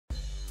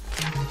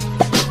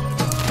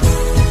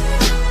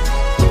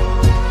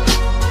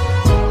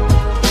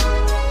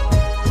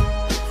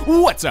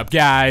What's up,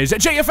 guys?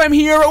 JFM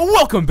here,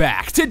 welcome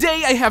back.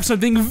 Today I have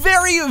something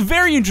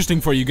very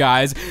interesting for you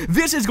guys.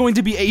 This is going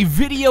to be a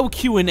video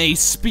Q&A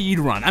speed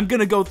run. I'm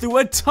gonna go through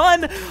a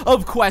ton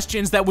of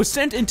questions that was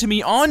sent into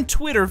me on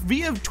Twitter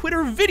via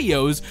Twitter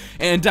videos,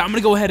 and I'm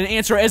gonna go ahead and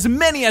answer as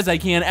many as I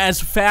can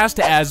as fast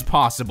as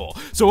possible.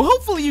 So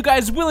hopefully you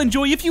guys will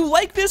enjoy. If you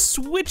like this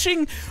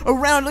switching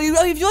around,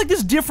 if you like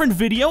this different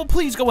video,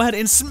 please go ahead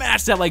and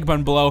smash that like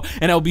button below,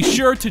 and I'll be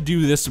sure to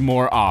do this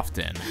more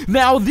often.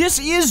 Now, this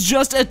is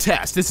just a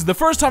test. This is the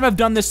first time I've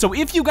done this, so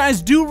if you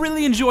guys do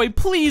really enjoy,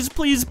 please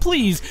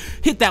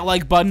hit that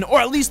like button, or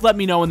at least let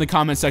me know in the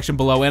comment section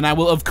below, and I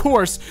will of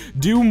course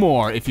do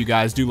more if you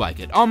guys do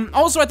like it.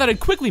 Also, I thought I'd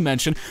quickly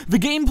mention the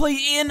gameplay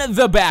in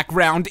the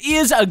background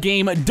is a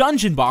game,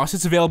 Dungeon Boss.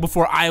 It's available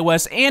for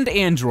iOS and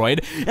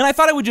Android, and I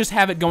thought I would just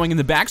have it going in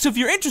the back, so if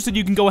you're interested,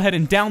 you can go ahead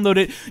and download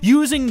it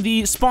using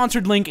the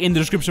sponsored link in the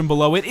description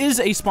below. It is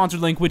a sponsored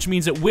link, which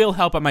means it will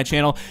help out my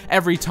channel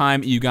every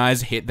time you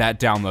guys hit that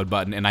download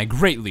button, and I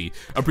greatly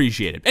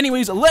appreciate it.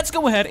 Anyways, let's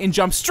go ahead and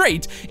jump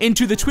straight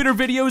into the Twitter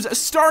videos,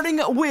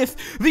 starting with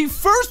the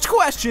first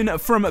question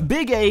from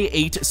Big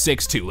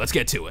A862. Let's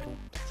get to it.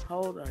 How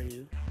old are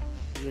you?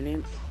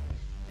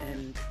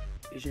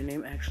 Is your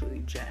name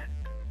actually Jack?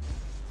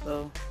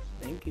 So,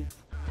 thank you.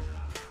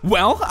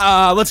 Well,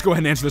 let's go ahead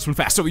and answer this one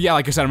fast. So yeah,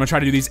 like I said, I'm gonna try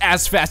to do these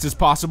as fast as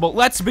possible.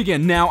 Let's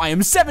begin. Now, I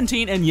am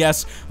 17, and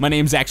yes, my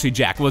name's actually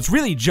Jack. Well, it's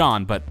really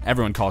John, but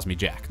everyone calls me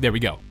Jack. There we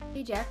go.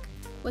 Hey Jack,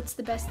 what's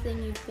the best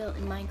thing you've built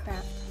in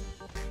Minecraft?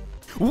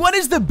 What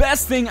is the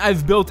best thing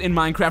I've built in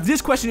Minecraft?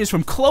 This question is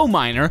from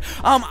CloMiner.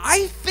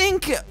 I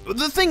think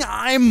the thing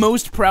I'm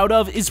most proud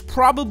of is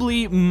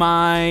probably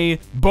my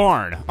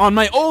barn. On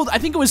my old, I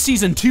think it was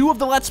season 2 of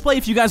the Let's Play,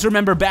 if you guys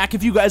remember back.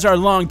 If you guys are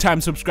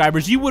longtime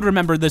subscribers, you would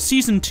remember the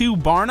season 2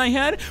 barn I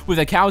had with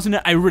the cows in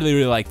it. I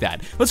really like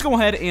that. Let's go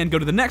ahead and go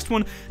to the next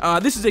one.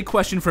 This is a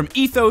question from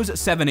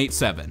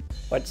Ethos787.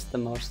 What's the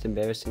most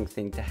embarrassing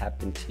thing to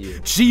happen to you?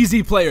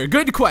 Cheesy player,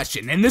 good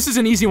question, and this is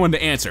an easy one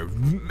to answer.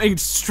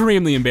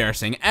 Extremely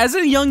embarrassing. As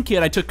a young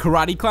kid, I took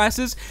karate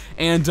classes,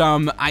 and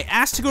I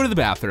asked to go to the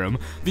bathroom.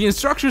 The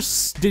instructors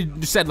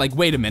said, like,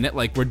 wait a minute,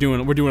 like, we're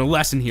doing a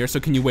lesson here, so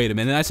can you wait a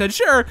minute? And I said,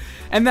 sure,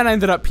 and then I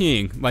ended up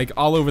peeing, like,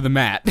 all over the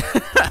mat.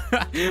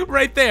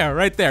 right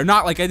there.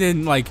 Not like I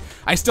didn't, like,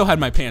 I still had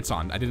my pants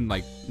on. I didn't,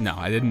 like, no,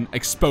 I didn't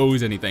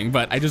expose anything,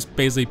 but I just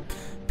basically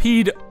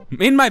peed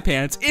in my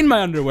pants, in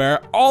my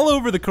underwear, all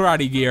over the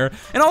karate gear,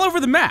 and all over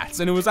the mats,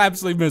 and it was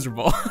absolutely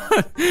miserable.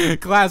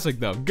 Classic,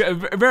 though.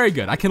 Very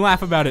good. I can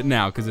laugh about it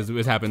now, because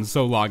it happened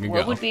so long ago.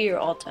 What would be your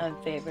all-time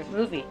favorite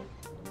movie?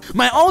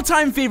 My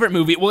all-time favorite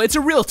movie, well, it's a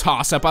real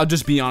toss-up, I'll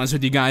just be honest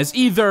with you guys.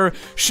 Either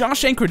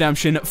Shawshank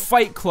Redemption,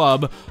 Fight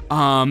Club,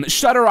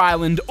 Shutter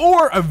Island,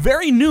 or a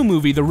very new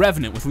movie, The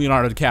Revenant, with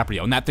Leonardo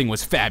DiCaprio, and that thing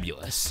was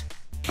fabulous.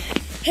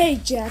 Hey,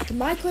 Jack,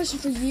 my question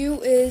for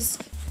you is,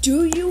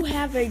 do you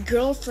have a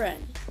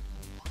girlfriend?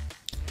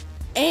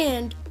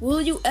 And will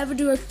you ever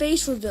do a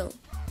face reveal?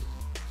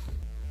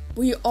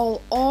 We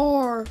all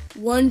are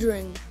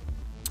wondering.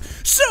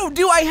 So,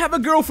 do I have a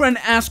girlfriend?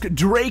 Ask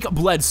Drake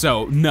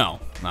Bledsoe. No,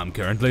 I'm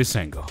currently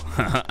single.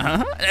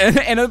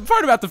 And a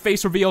part about the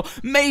face reveal,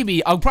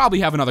 maybe, I'll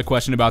probably have another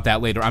question about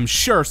that later. I'm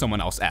sure someone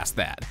else asked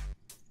that.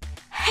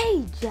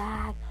 Hey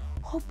Jack,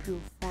 hope you're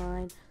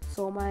fine.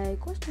 So my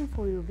question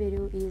for your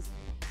video is,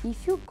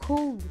 if you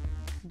could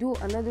do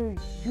another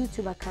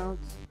YouTube account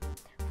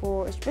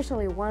for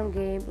especially one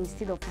game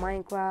instead of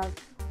Minecraft,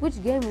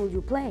 which game would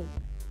you play?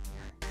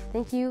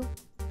 Thank you.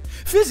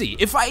 Fizzy,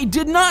 if I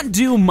did not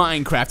do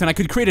Minecraft and I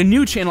could create a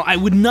new channel, I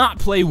would not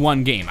play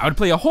one game. I would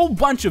play a whole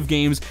bunch of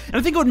games, and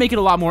I think it would make it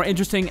a lot more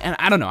interesting, and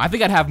I don't know, I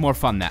think I'd have more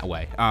fun that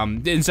way,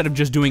 instead of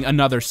just doing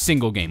another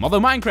single game.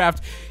 Although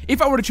Minecraft,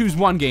 if I were to choose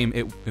one game,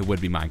 it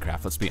would be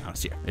Minecraft, let's be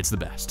honest here. It's the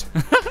best.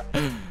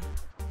 Do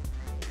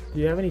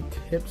you have any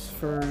tips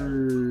for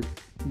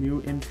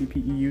new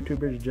MCPE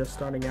YouTubers just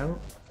starting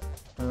out?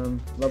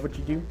 Love what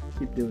you do,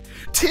 keep doing it.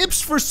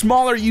 Tips for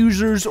smaller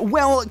users,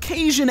 well,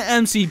 Cajun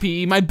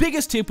MCPE, my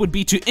biggest tip would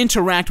be to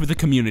interact with the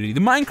community.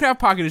 The Minecraft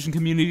Pocket Edition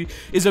community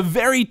is a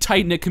very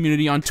tight-knit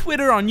community on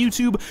Twitter, on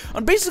YouTube,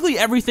 on basically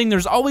everything.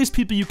 There's always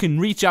people you can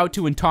reach out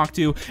to and talk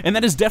to, and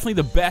that is definitely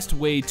the best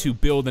way to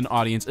build an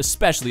audience,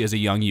 especially as a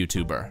young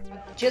YouTuber.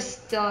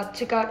 Just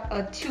took out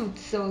a tooth,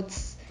 so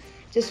it's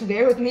just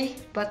bear with me,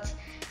 but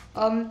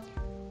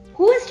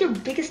who is your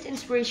biggest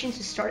inspiration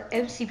to start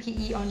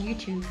MCPE on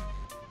YouTube?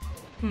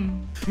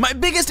 My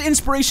biggest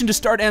inspiration to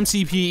start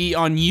MCPE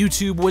on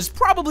YouTube was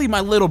probably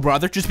my little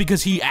brother, just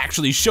because he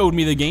actually showed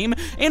me the game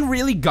and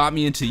really got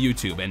me into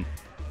YouTube. And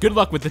good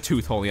luck with the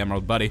tooth, Holy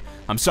Emerald, buddy.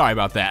 I'm sorry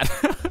about that.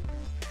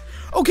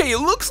 Okay, it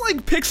looks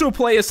like Pixel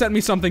Play has sent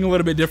me something a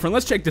little bit different.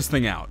 Let's check this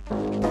thing out.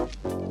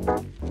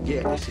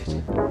 Yeah, that's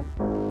it.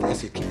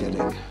 That's it, keep that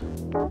in.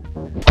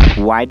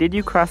 Why did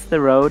you cross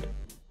the road?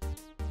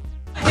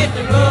 Hit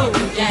the road,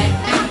 Jack,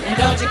 and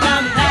don't you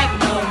come back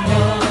no more.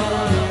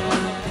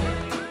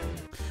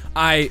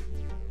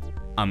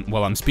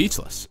 Well, I'm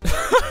speechless.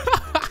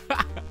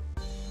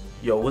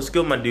 Yo, what's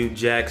good, my dude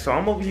Jack? So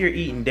I'm over here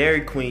eating Dairy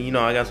Queen. You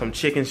know, I got some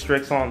chicken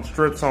strips on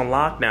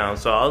lockdown.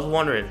 So I was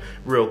wondering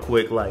real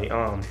quick, like,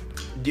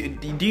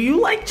 do you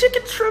like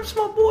chicken strips,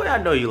 my boy?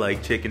 I know you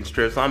like chicken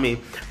strips. I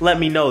mean, let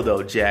me know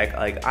though, Jack.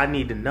 Like, I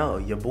need to know.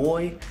 Your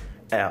boy,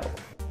 L.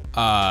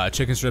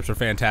 Chicken strips are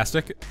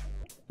fantastic.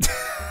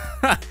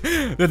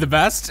 They're the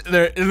best.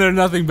 They're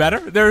nothing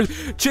better.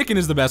 Chicken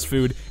is the best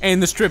food,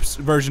 and the strips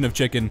version of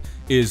chicken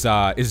is 10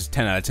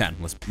 out of 10.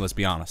 Let's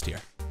be honest here.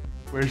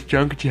 Where's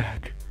Junk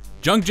Jack?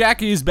 Junk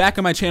Jack is back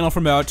on my channel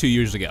from about 2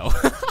 years ago.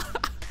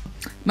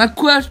 My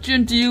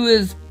question to you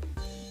is,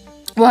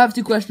 well, I have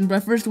two questions. My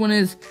first one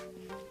is,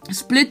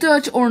 split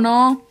touch or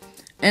no?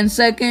 And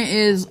second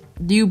is,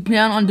 do you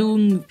plan on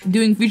doing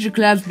future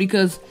collabs?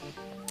 Because,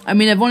 I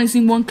mean, I've only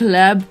seen one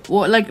collab.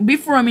 Well, like,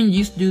 before, I mean, you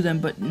used to do them,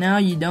 but now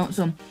you don't,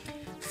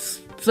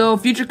 So,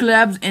 future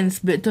collabs and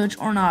split touch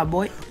or not,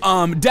 boy?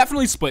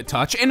 Definitely split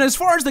touch. And as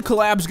far as the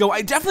collabs go,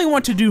 I definitely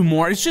want to do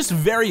more. It's just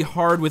very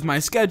hard with my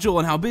schedule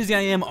and how busy I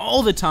am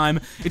all the time.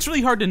 It's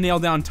really hard to nail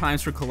down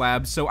times for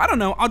collabs, so I don't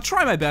know. I'll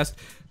try my best.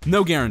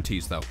 No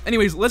guarantees, though.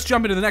 Anyways, let's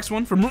jump into the next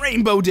one from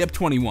Rainbow Dip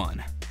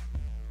 21.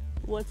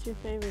 What's your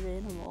favorite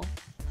animal?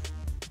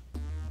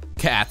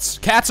 Cats.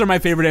 Cats are my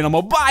favorite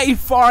animal by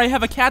far. I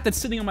have a cat that's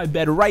sitting on my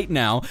bed right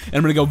now, and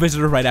I'm gonna go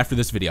visit her right after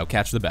this video.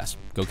 Cats are the best.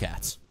 Go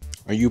Cats.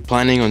 Are you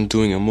planning on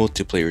doing a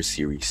multiplayer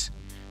series?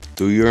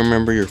 Do you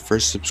remember your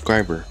first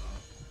subscriber?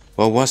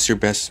 What was your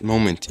best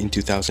moment in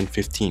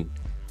 2015?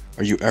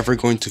 Are you ever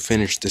going to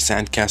finish the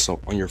sandcastle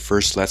on your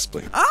first Let's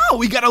Play? Oh,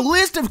 we got a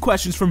list of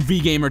questions from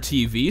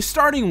VGamerTV,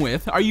 starting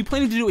with, are you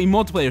planning to do a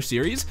multiplayer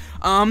series?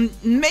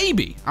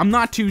 Maybe. I'm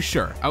not too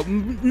sure.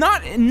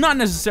 Not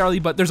necessarily,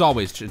 but there's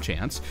always a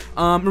chance.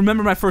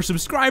 Remember my first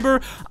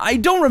subscriber? I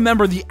don't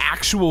remember the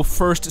actual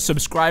first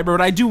subscriber,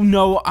 but I do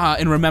know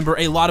and remember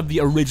a lot of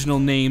the original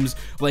names,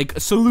 like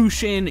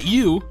Solution,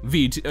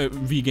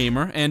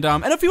 VGamer, and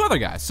a few other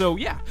guys, so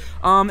yeah.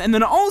 And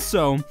then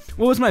also,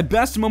 what was my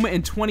best moment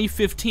in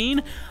 2015?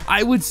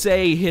 I would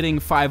say hitting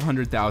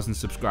 500,000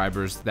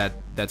 subscribers.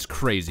 That's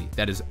crazy.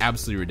 That is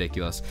absolutely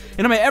ridiculous.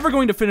 And am I ever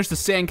going to finish the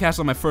sandcastle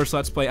on my first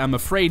Let's Play? I'm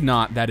afraid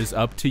not. That is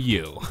up to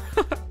you.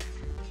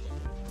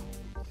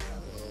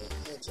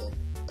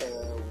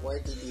 Why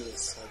did you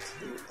decide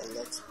to do a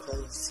Let's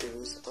Play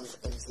series on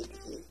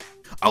MCP?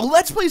 A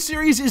Let's Play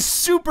series is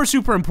super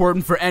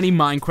important for any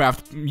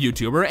Minecraft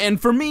YouTuber,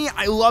 and for me,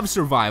 I love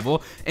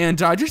survival, and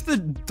just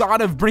the thought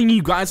of bringing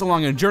you guys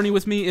along a journey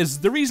with me is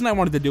the reason I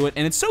wanted to do it,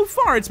 and so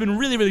far, it's been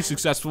really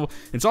successful.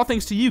 It's all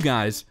thanks to you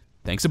guys.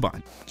 Thanks a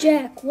bunch.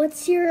 Jack,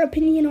 what's your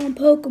opinion on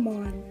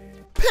Pokemon?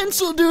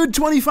 Pencil Dude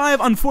 25,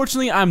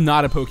 unfortunately, I'm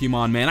not a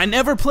Pokemon man. I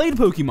never played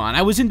Pokemon.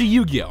 I was into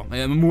Yu-Gi-Oh!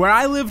 Where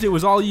I lived, it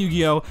was all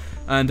Yu-Gi-Oh!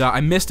 And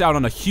I missed out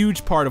on a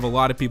huge part of a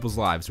lot of people's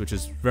lives, which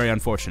is very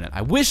unfortunate.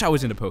 I wish I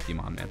was into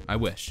Pokemon, man. I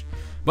wish.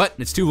 But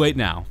it's too late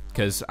now,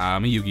 because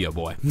I'm a Yu-Gi-Oh!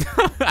 Boy.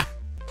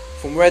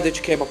 From where did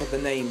you come up with the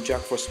name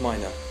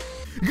JackFrostMiner?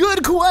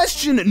 Good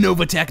question,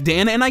 Novatech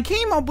Dan, and I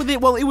came up with it,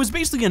 well, it was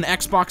basically an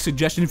Xbox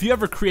suggestion. If you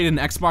ever create an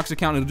Xbox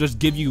account, it'll just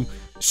give you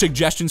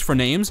suggestions for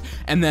names,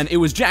 and then it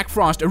was Jack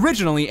Frost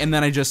originally, and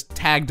then I just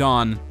tagged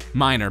on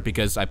Miner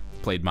because I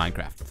played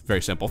Minecraft.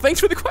 Very simple. Thanks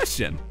for the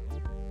question.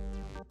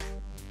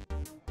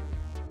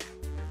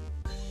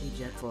 Hey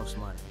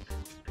JackFrostMiner,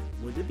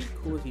 would it be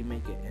cool if you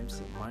make an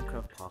MC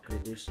Minecraft Pocket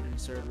Edition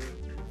server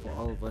for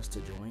all of us to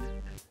join?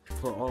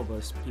 For all of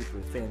us people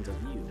fans of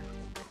you.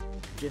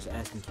 Just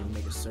asking, can you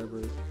make a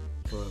server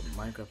for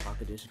Minecraft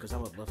Pocket Edition? Because I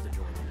would love to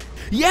join it.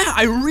 Yeah,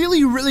 I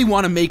really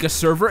want to make a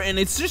server, and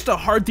it's just a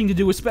hard thing to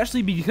do,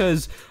 especially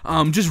because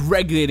just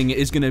regulating it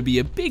is going to be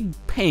a big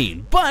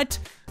pain. But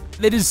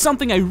it is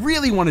something I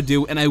really want to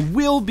do, and I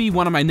will be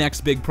one of my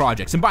next big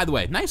projects. And by the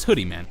way, nice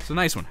hoodie, man. It's a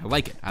nice one. I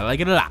like it. I like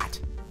it a lot.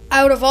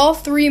 Out of all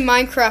three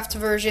Minecraft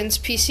versions,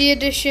 PC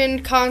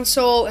Edition,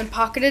 Console, and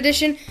Pocket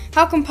Edition,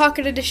 how come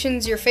Pocket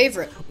Edition's your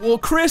favorite? Well,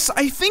 Chris,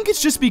 I think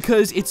it's just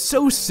because it's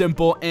so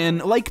simple,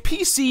 and like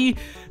PC,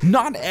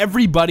 not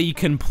everybody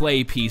can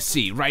play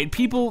PC, right?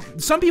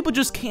 Some people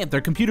just can't.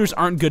 Their computers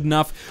aren't good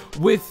enough.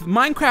 With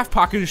Minecraft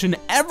Pocket Edition,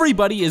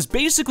 everybody is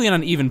basically on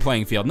an even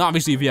playing field. Now,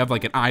 obviously, if you have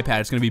like an iPad,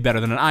 it's going to be better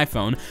than an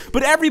iPhone,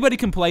 but everybody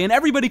can play, and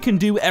everybody can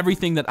do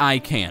everything that I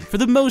can, for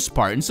the most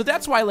part, and so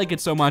that's why I like it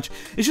so much.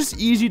 It's just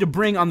easy to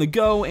bring on the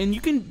go, and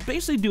you can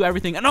basically do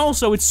everything, and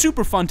also it's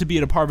super fun to be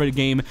at a part of a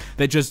game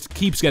that just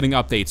keeps getting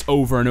updates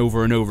over and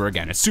over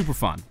again. It's super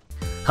fun.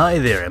 Hi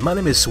there, my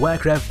name is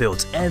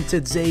SwagCraftBuilt, and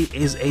today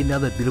is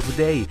another beautiful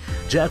day.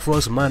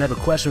 JackFrostMiner, I have a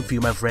question for you,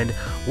 my friend.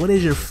 What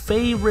is your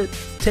favorite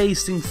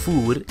tasting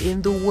food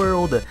in the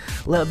world?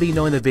 Let me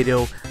know in the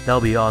video. That'll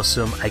be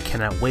awesome. I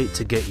cannot wait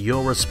to get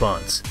your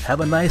response.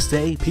 Have a nice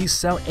day,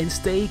 peace out, and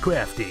stay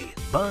crafty.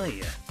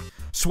 Bye.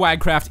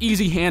 Swagcraft,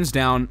 easy, hands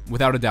down,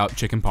 without a doubt,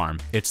 chicken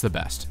parm. It's the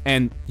best.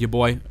 And your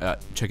boy,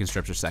 chicken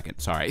strips are second,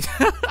 sorry.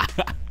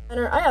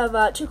 I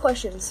have two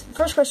questions.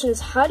 First question is,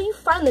 how do you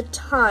find the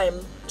time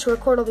to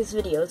record all these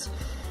videos?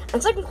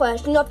 And second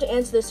question, you don't have to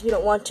answer this if you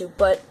don't want to,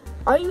 but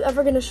are you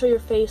ever going to show your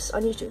face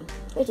on YouTube?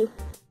 Thank you.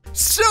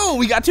 So,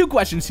 we got two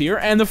questions here,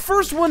 and the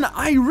first one,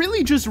 I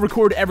really just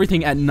record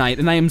everything at night,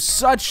 and I am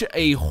such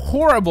a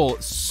horrible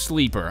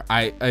sleeper.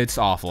 It's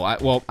awful.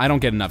 I don't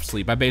get enough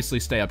sleep. I basically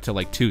stay up till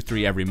like 2,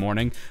 3 every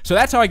morning, so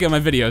that's how I get my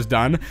videos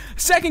done.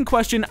 Second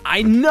question,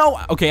 I know,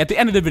 okay, at the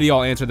end of the video,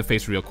 I'll answer the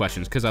face reveal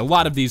questions, because a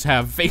lot of these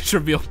have face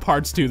reveal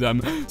parts to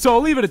them, so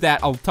I'll leave it at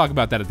that. I'll talk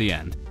about that at the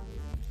end.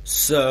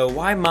 So,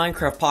 why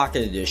Minecraft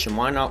Pocket Edition?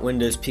 Why not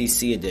Windows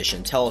PC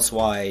Edition? Tell us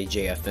why,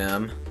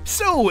 JFM.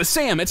 So,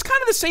 Sam, it's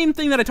kind of the same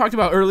thing that I talked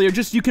about earlier,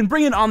 just you can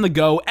bring it on the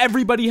go,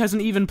 everybody has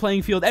an even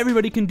playing field,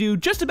 everybody can do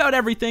just about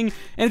everything,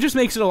 and it just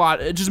makes it a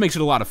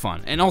lot of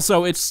fun. And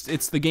also, it's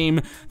the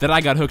game that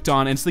I got hooked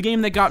on, and it's the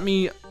game that got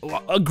me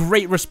a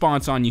great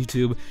response on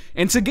YouTube,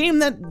 and it's a game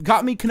that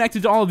got me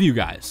connected to all of you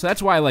guys, so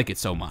that's why I like it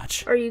so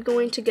much. Are you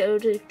going to go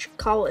to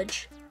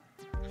college?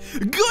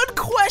 Good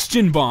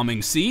question,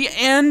 Bombing C,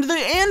 and the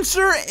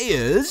answer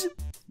is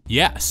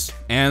yes,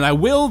 and I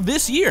will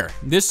this year.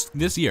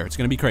 This year, it's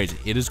gonna be crazy.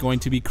 It is going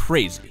to be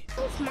crazy.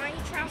 If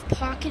Minecraft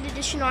Pocket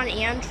Edition on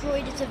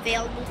Android is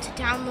available to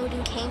download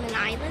in Cayman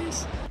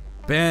Islands?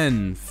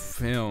 Ben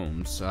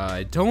Films,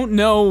 I don't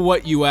know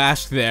what you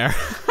asked there.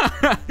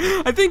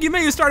 I think you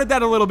may have started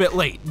that a little bit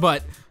late,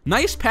 but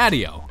nice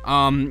patio.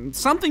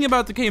 Something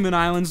about the Cayman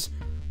Islands.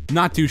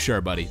 Not too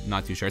sure, buddy.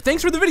 Not too sure.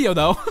 Thanks for the video,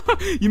 though.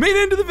 You made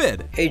it into the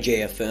vid. Hey,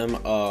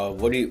 JFM.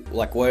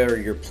 What are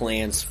your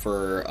plans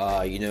for,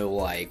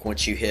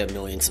 once you hit 1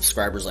 million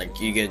subscribers? Like,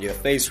 you gonna do a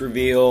face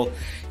reveal?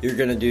 You're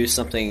gonna do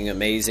something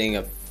amazing,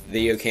 a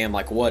video cam,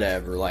 like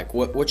whatever. Like,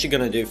 what you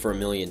gonna do for 1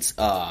 million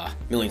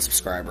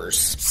subscribers?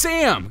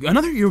 Sam,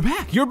 you're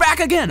back. You're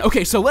back again.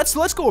 Okay, so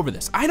let's go over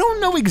this. I don't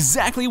know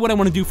exactly what I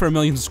want to do for 1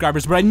 million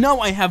subscribers, but I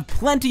know I have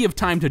plenty of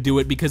time to do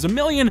it because 1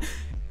 million,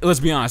 let's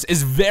be honest,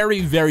 is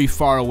very, very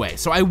far away.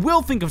 So I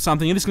will think of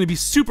something, and it's gonna be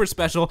super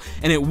special,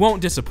 and it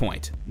won't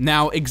disappoint.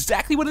 Now,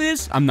 exactly what it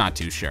is, I'm not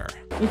too sure.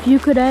 If you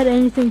could add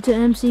anything to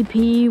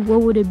MCPE,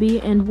 what would it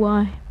be and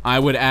why? I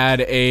would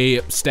add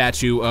a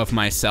statue of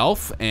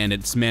myself, and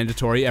it's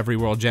mandatory. Every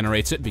world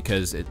generates it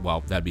because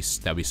that'd be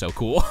so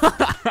cool.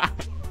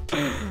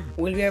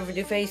 Will you ever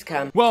do face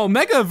cam? Well,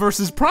 Mega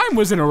versus Prime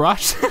was in a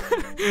rush.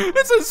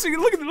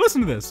 Listen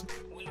to this.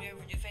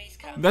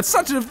 That's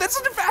such a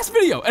fast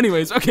video.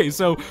 Anyways, okay,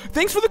 so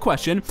thanks for the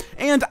question,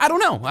 and I don't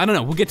know.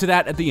 We'll get to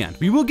that at the end.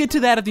 We will get to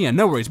that at the end,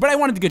 no worries, but I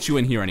wanted to get you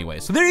in here anyway.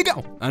 So there you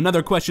go.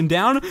 Another question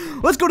down.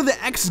 Let's go to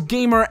the X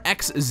Gamer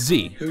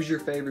XZ. Who's your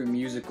favorite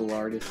musical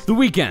artist? The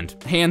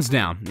Weeknd, hands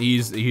down.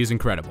 He's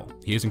incredible.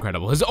 He's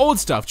incredible. His old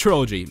stuff,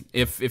 Trilogy,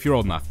 if you're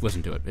old enough,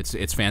 listen to it.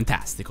 It's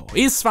fantastical.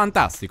 It's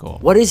fantastical.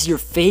 What is your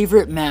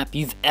favorite map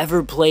you've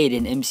ever played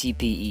in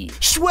MCPE?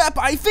 Schwepp,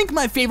 I think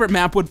my favorite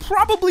map would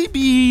probably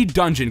be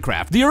Dungeon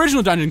Craft. The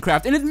original Dungeon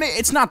Craft, and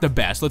it's not the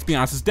best, let's be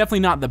honest, it's definitely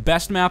not the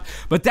best map,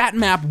 but that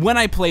map, when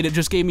I played it,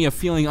 just gave me a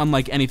feeling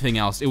unlike anything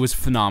else. It was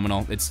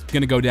phenomenal. It's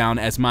gonna go down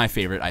as my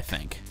favorite, I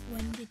think.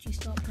 When did you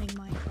start playing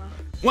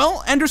Minecraft?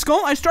 Well, Ender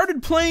Skull, I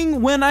started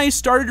playing when I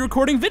started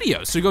recording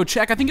videos, so go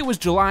check. I think it was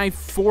July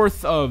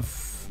 4th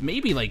of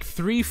maybe like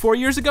 3-4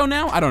 years ago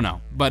now, I don't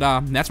know, but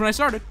that's when I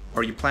started.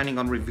 Are you planning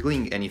on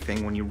revealing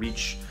anything when you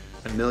reach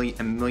a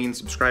million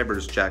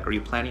subscribers, Jack? Are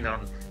you planning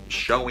on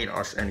showing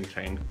us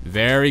anything?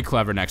 Very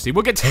clever, Nexty.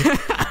 We'll get to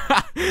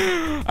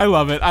I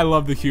love it. I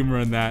love the humor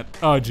in that.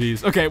 Oh,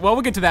 geez. Okay, well,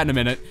 we'll get to that in a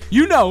minute.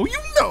 You know,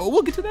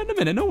 we'll get to that in a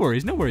minute. No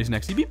worries,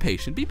 Nexty. Be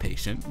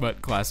patient.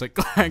 But classic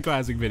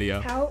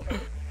video.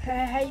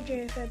 Hey,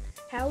 Jason,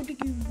 how do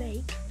you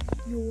make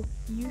your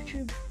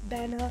YouTube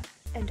banner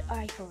and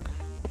icon?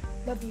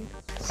 Love you.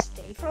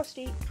 Stay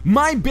frosty.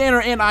 My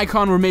banner and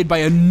icon were made by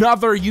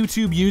another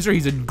YouTube user.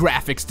 He's a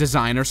graphics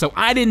designer, so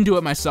I didn't do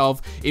it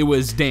myself. It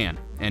was Dan,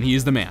 and he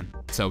is the man.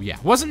 So yeah,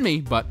 wasn't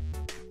me, but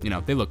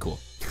they look cool.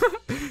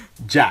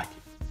 Jack,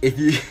 if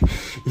you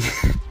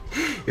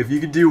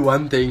could do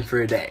one thing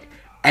for a day,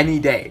 any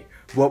day,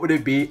 what would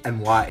it be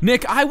and why?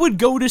 Nick, I would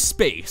go to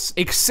space,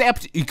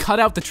 except you cut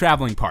out the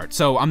traveling part.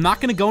 So I'm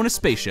not gonna go in a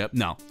spaceship,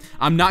 no.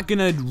 I'm not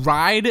gonna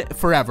ride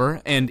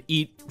forever and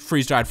eat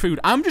freeze-dried food.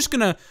 I'm just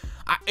gonna,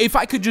 if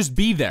I could just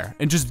be there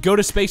and just go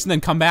to space and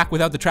then come back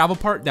without the travel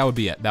part, that would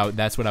be it.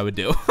 That's what I would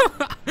do.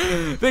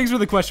 Thanks for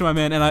the question, my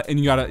man, and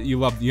you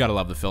gotta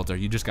love the filter.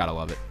 You just gotta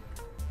love it.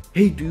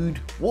 Hey dude,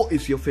 what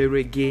is your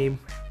favorite game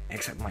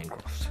except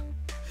Minecraft?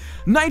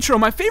 Nitro,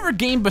 my favorite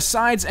game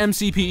besides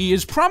MCPE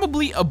is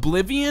probably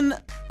Oblivion.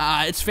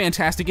 It's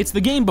fantastic. It's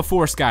the game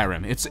before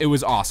Skyrim. It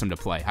was awesome to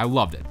play. I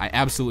loved it. I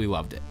absolutely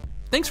loved it.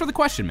 Thanks for the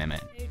question, man.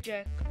 Hey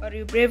Jack, are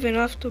you brave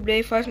enough to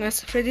play Five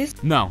Nights at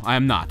Freddy's? No, I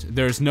am not.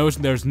 There's no.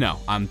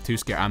 I'm too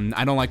scared.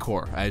 I don't like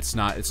horror. It's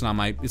not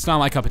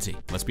my cup of tea.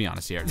 Let's be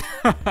honest here.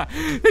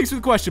 Thanks for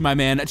the question, my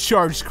man.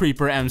 Charged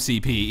Creeper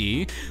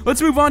MCPE.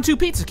 Let's move on to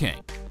Pizza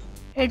King.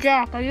 Hey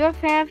Jack, are you a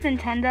fan of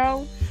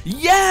Nintendo?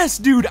 Yes,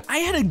 dude! I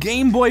had a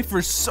Game Boy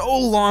for so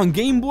long.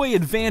 Game Boy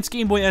Advance,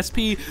 Game Boy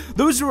SP.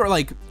 Those were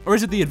like, or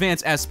is it the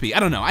Advance SP? I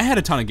don't know. I had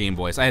a ton of Game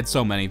Boys. I had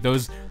so many.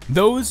 Those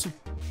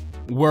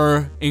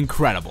were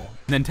incredible.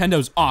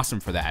 Nintendo's awesome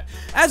for that.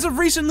 As of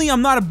recently,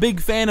 I'm not a big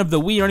fan of the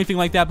Wii or anything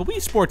like that, but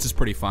Wii Sports is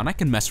pretty fun. I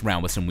can mess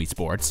around with some Wii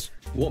Sports.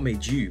 What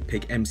made you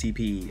pick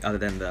MCP other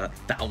than the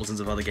thousands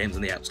of other games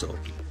in the App Store?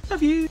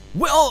 Love you.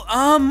 Well,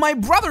 my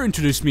brother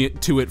introduced me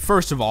to it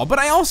first of all, but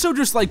I also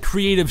just like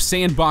creative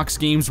sandbox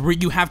games where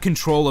you have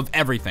control of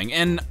everything.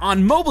 And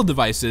on mobile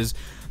devices,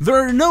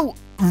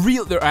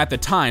 at the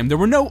time, there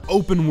were no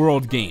open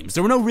world games.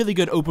 There were no really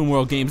good open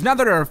world games. Now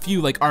there are a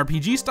few like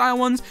RPG style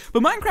ones,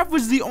 but Minecraft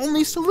was the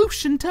only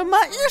solution to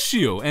my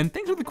issue. And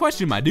thanks for the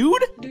question, my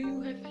dude. Do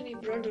you have any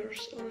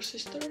brothers or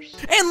sisters?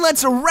 And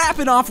let's wrap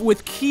it off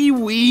with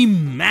Kiwi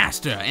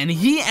Master. And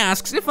he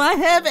asks if I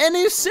have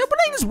any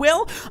siblings.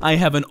 Well, I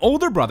have an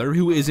older brother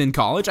who is in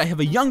college. I have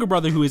a younger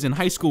brother who is in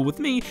high school with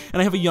me,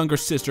 and I have a younger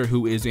sister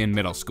who is in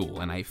middle school.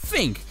 And I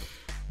think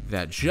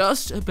that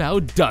just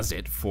about does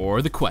it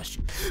for the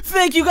question.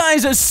 Thank you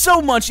guys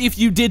so much if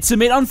you did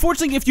submit.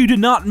 Unfortunately, if you did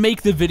not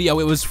make the video,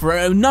 it was for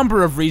a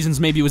number of reasons.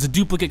 Maybe it was a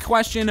duplicate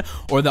question,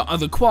 or the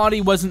other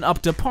quality wasn't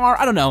up to par,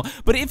 I don't know.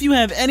 But if you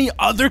have any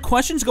other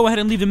questions, go ahead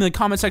and leave them in the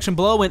comment section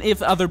below, and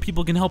if other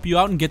people can help you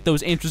out and get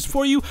those answers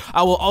for you,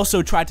 I will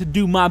also try to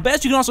do my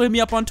best. You can also hit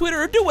me up on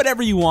Twitter or do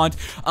whatever you want,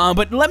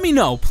 but let me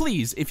know,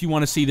 please, if you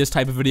want to see this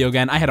type of video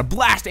again. I had a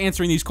blast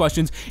answering these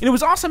questions, and it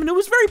was awesome, and it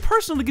was very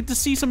personal to get to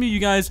see some of you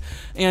guys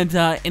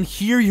and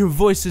hear your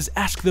voices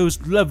ask those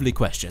lovely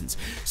questions.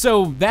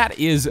 So that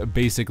is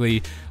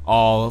basically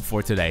all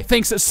for today.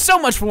 Thanks so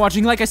much for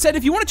watching. Like I said,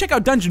 if you want to check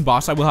out Dungeon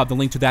Boss, I will have the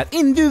link to that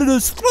in the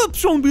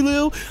description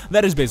below.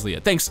 That is basically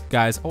it. Thanks,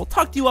 guys. I will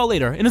talk to you all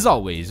later. And as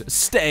always,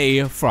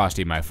 stay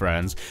frosty, my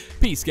friends.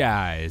 Peace,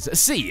 guys.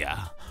 See ya.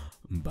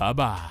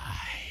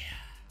 Bye-bye.